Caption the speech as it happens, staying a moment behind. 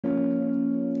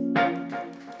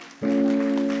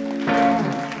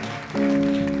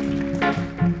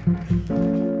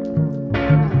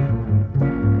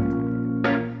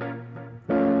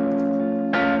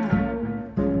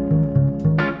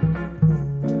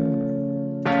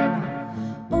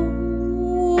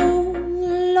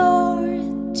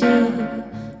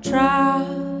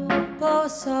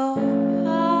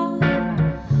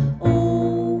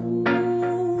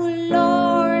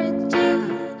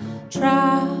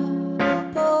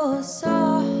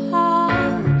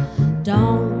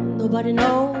Don't nobody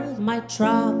knows my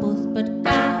troubles but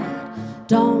God.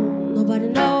 Don't nobody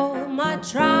know my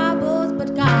troubles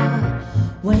but God.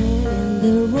 When in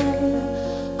the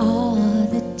room all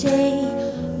the day,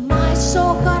 my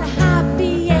soul got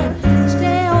happy and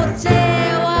stay all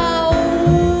day.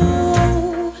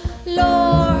 Oh,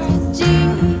 Lord,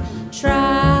 G,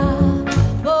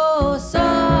 trouble so.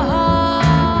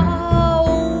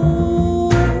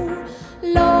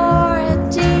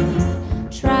 Lord, G,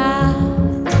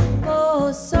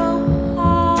 trouble so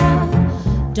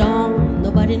hard. Don't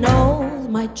nobody knows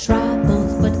my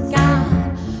troubles but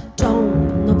God.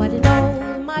 Don't nobody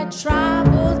knows my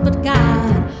troubles but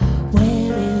God.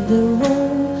 When in the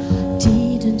room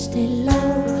didn't stay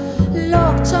long,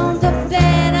 looked on the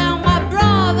bed and my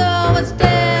brother was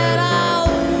dead. Oh,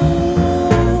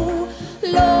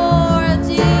 Lord,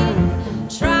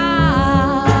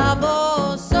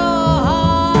 trouble so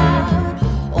hard.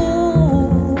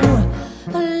 Oh,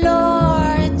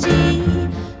 Lord,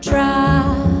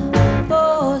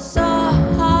 trouble so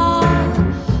hard.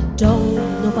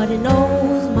 Don't nobody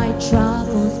knows my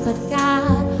troubles but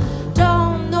God.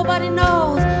 Don't nobody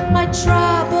knows my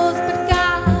troubles but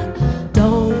God.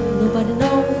 Don't nobody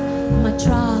knows my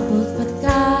troubles but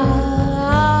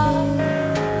God.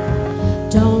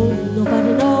 Don't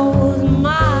nobody knows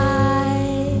my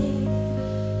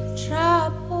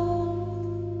trouble.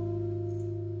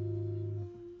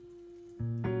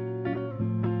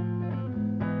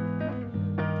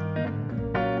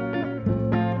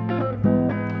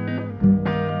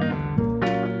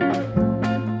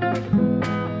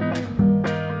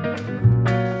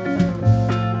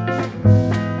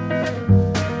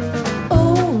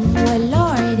 Oh,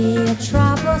 Lordy,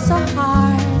 trouble so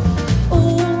hard. Oh,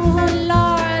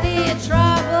 Lordy,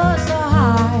 trouble so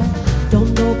hard.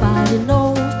 Don't nobody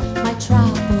knows my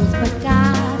troubles but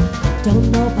God. Don't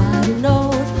nobody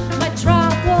knows my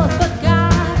troubles but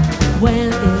God. When in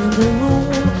the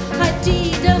room I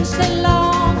didn't stay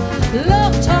long,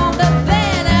 looked on the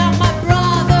bed and my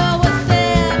brother was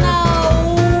dead.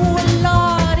 Oh,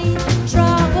 Lordy,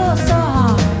 trouble so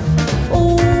hard.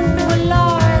 Oh,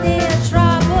 Lordy,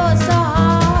 trouble so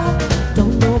hard.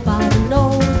 Don't nobody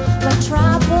knows my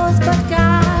troubles but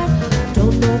God.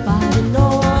 Don't nobody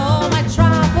know my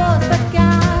troubles but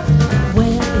God.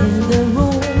 When in the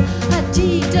room I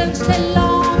didn't stay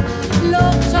long,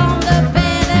 looked on the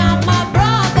bed and my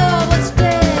brother was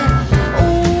dead. Oh,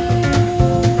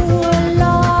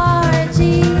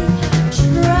 Lordy,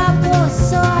 trouble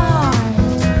so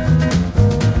hard.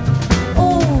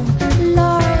 Oh,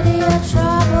 Lordy,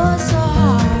 trouble so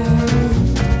hard.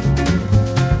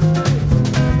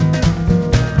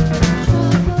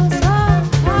 Trouble so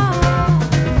hard.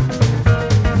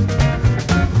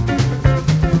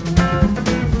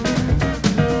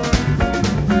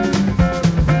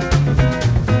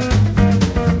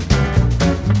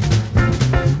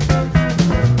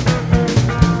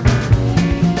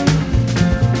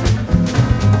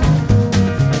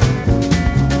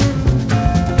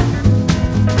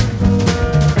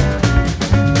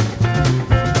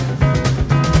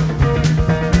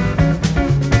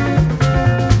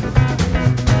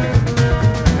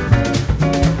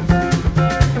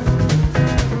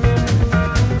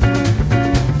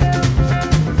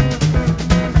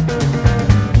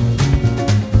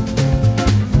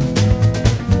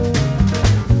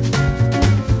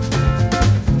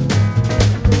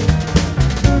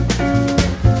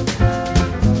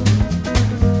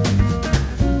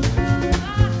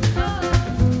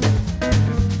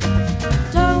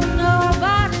 Don't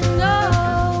nobody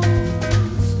knows.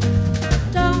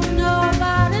 Don't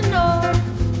nobody knows.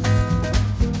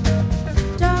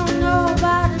 Don't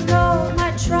nobody know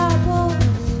my troubles.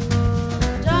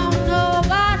 Don't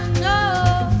nobody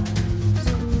knows.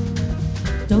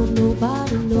 Don't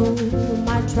nobody know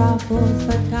my troubles